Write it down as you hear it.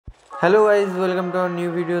Hello guys, welcome to our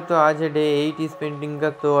new video. तो आज है डे 8 इस पेंटिंग का।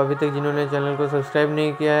 तो अभी तक जिन्होंने चैनल को सब्सक्राइब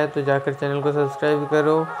नहीं किया है तो जाकर चैनल को सब्सक्राइब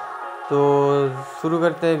करो। तो शुरू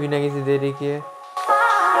करते हैं बिना किसी देरी के।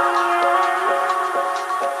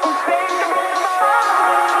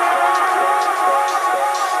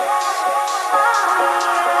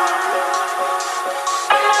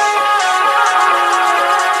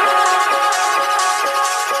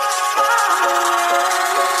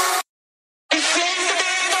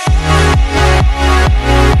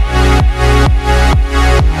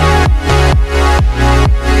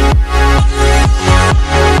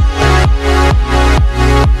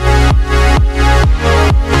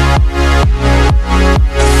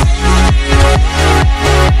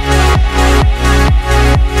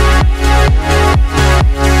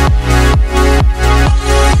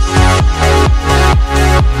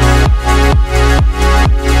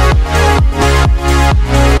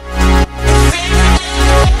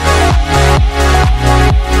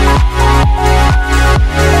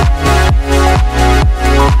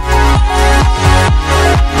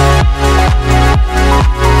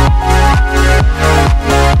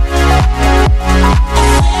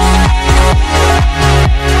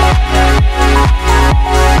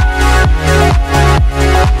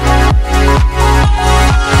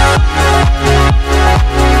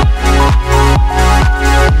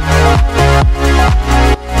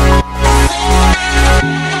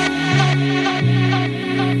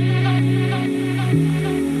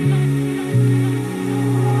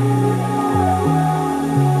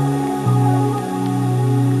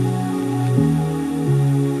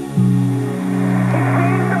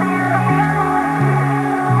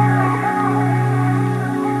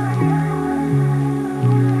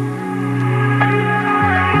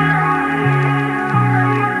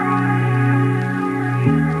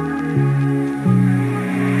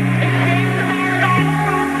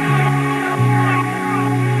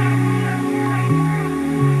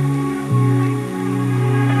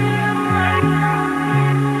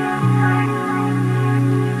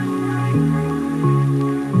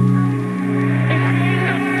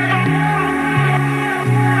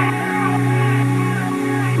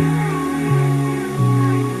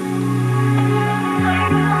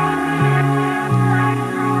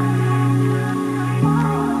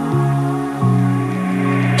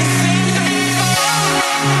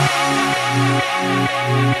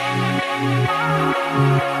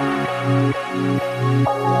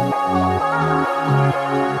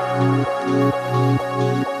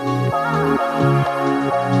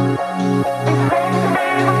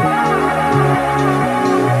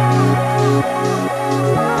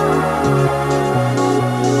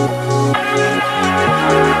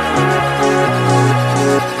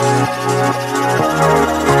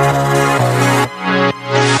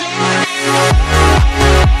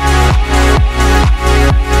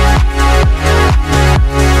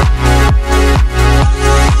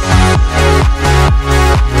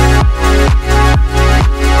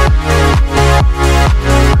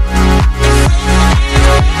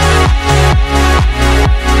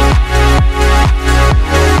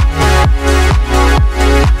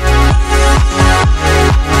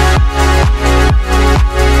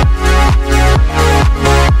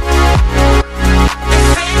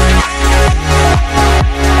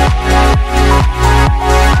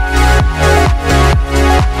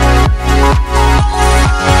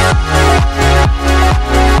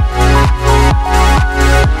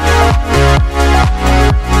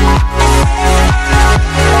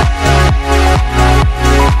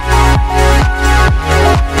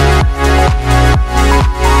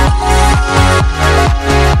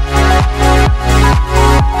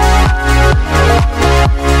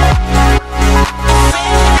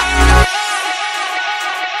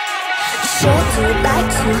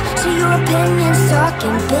 So your opinions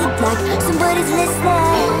talking big like somebody's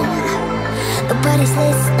listening. Nobody's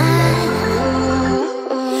listening.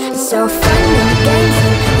 It's so fun in the games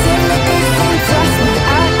until it isn't. Trust me,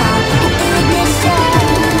 hit the ignition.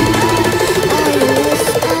 Are you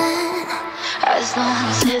listening? As long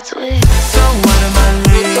as it's with you. So what am I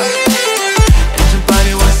leaving? And your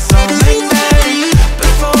body was so magnetic.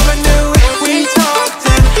 Before I knew it, we talked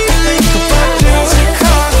and we think about you and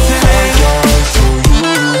cocktail.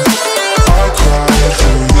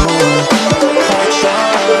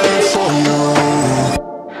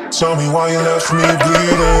 Tell me why you left me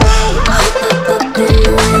bleeding.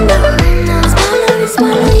 When I was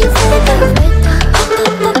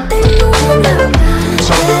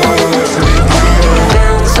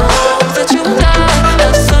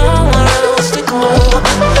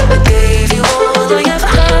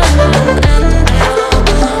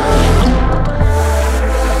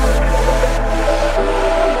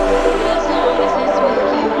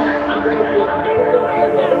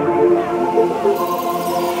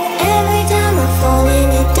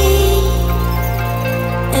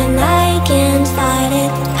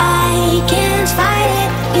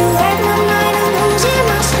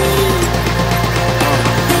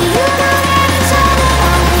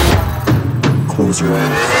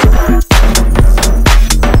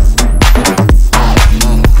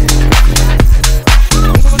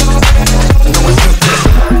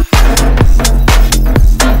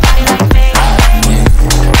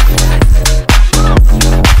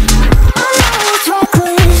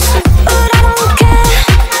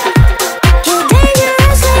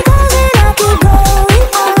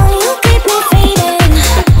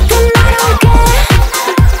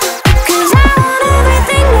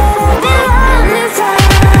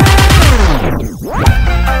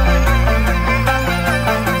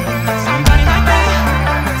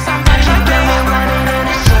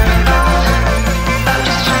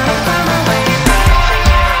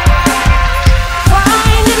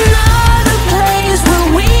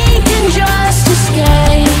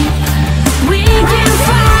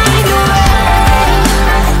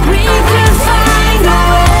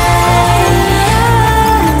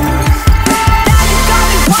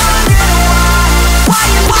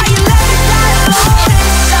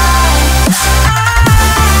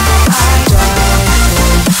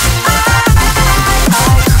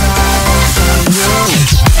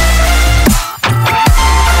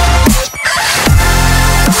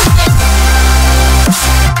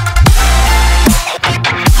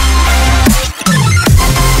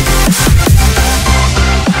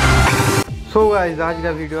guys, आज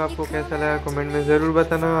का video आपको कैसा लगा comment में ज़रूर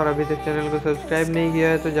बताना, और अभी तक चैनल को सब्सक्राइब नहीं किया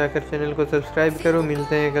है तो जाकर चैनल को सब्सक्राइब करो।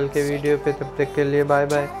 मिलते हैं कल के वीडियो पे, तब तक के लिए बाय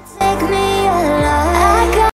बाय।